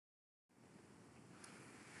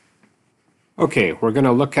Okay, we're going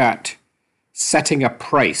to look at setting a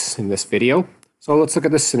price in this video. So let's look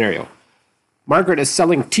at this scenario. Margaret is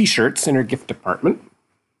selling t-shirts in her gift department.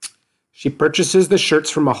 She purchases the shirts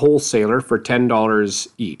from a wholesaler for $10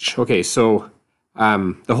 each. Okay, so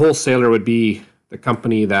the wholesaler would be the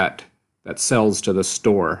company that sells to the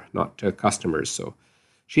store, not to customers. So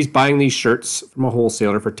she's buying these shirts from a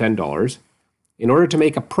wholesaler for $10. In order to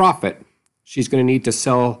make a profit, she's going to need to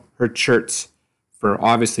sell her shirts for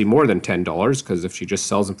obviously more than $10, because if she just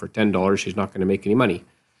sells them for $10, she's not going to make any money.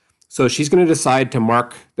 So she's going to decide to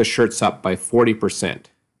mark the shirts up by 40%.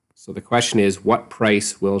 So the question is, what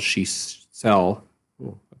price will she sell?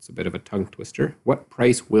 Oh, that's a bit of a tongue twister. What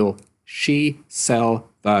price will she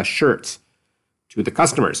sell the shirts to the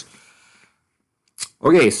customers?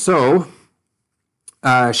 Okay, so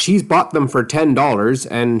she's bought them for $10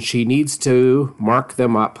 and she needs to mark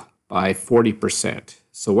them up by 40%.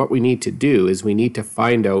 So what we need to do is we need to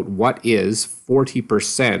find out what is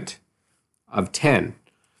 40% of 10.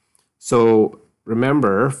 So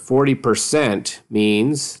remember, 40%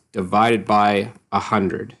 means divided by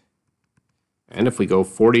 100. And if we go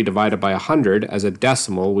 40 divided by 100 as a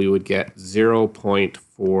decimal, we would get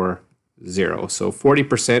 0.40. So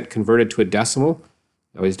 40% converted to a decimal,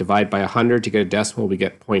 always divide by 100 to get a decimal, we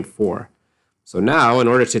get 0.4. So now, in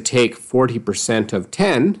order to take 40% of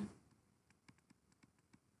 10,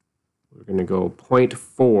 we're going to go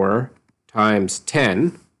 0.4 times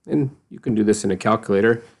 10, and you can do this in a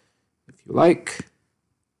calculator if you like,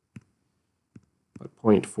 but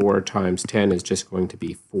 0.4 times 10 is just going to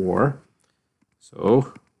be 4.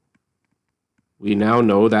 So we now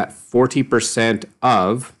know that 40%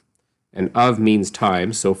 of, and of means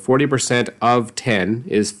times, so 40% of 10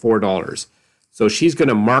 is $4. So she's going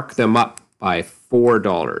to mark them up by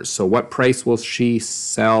 $4. So what price will she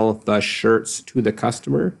sell the shirts to the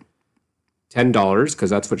customer? $10, because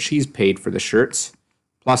that's what she's paid for the shirts,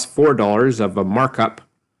 plus $4 of a markup.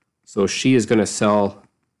 So she is going to sell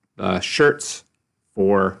the shirts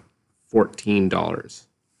for $14.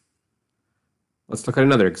 Let's look at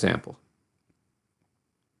another example.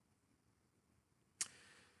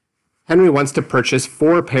 Henry wants to purchase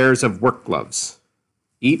 4 pairs of work gloves.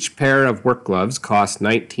 Each pair of work gloves costs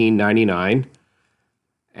 $19.99,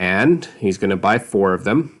 and he's going to buy 4 of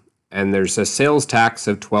them, and there's a sales tax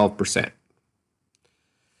of 12%.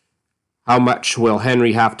 How much will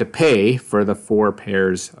Henry have to pay for the 4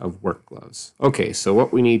 pairs of work gloves? Okay, so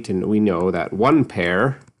what we need to know, we know that 1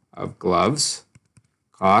 pair of gloves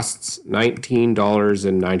costs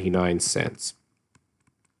 $19.99.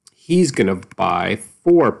 He's going to buy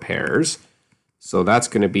 4 pairs, so that's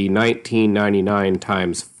going to be $19.99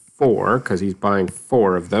 times 4, because he's buying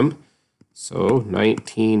 4 of them. So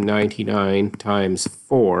 $19.99 times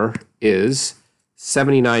 4 is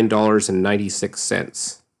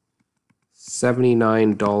 $79.96.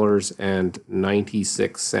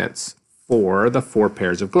 $79.96 for the 4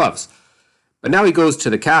 pairs of gloves. But now he goes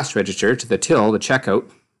to the cash register, to the till, the checkout,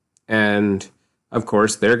 and of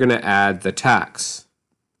course they're going to add the tax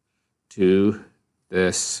to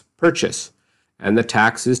this purchase, and the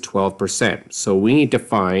tax is 12%. So we need to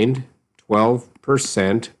find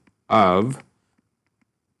 12% of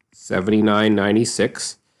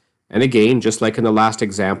 $79.96, and again, just like in the last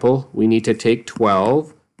example, we need to take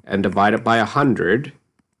 12 and divide it by 100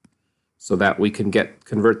 so that we can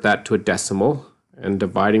convert that to a decimal. And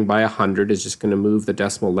dividing by 100 is just going to move the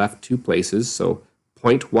decimal left 2 places. So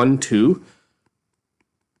 0.12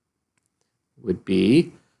 would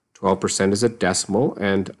be 12% is a decimal,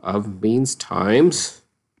 and of means times.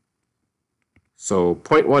 So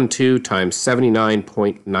 0.12 times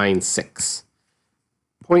 79.96.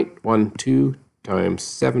 0.12 times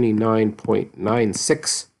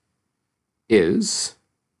 79.96 is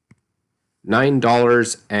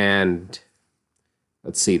 $9 and,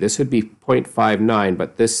 let's see, this would be 0.59,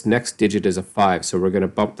 but this next digit is a 5, so we're going to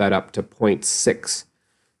bump that up to 0.60.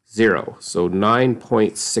 So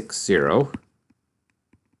 9.60.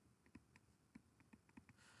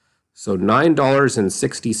 So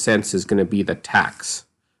 $9.60 is going to be the tax.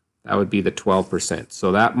 That would be the 12%.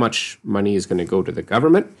 So that much money is going to go to the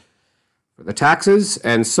government for the taxes,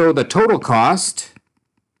 and so the total cost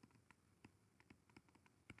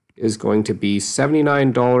is going to be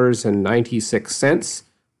 $79.96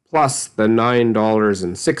 plus the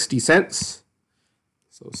 $9.60.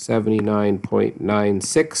 So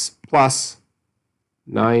 79.96 plus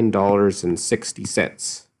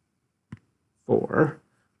 $9.60 for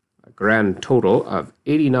a grand total of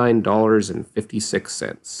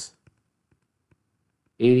 $89.56.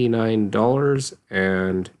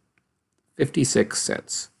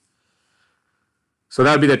 $89.56. So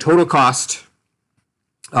that would be the total cost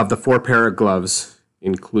of the 4 pair of gloves,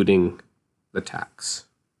 including the tax.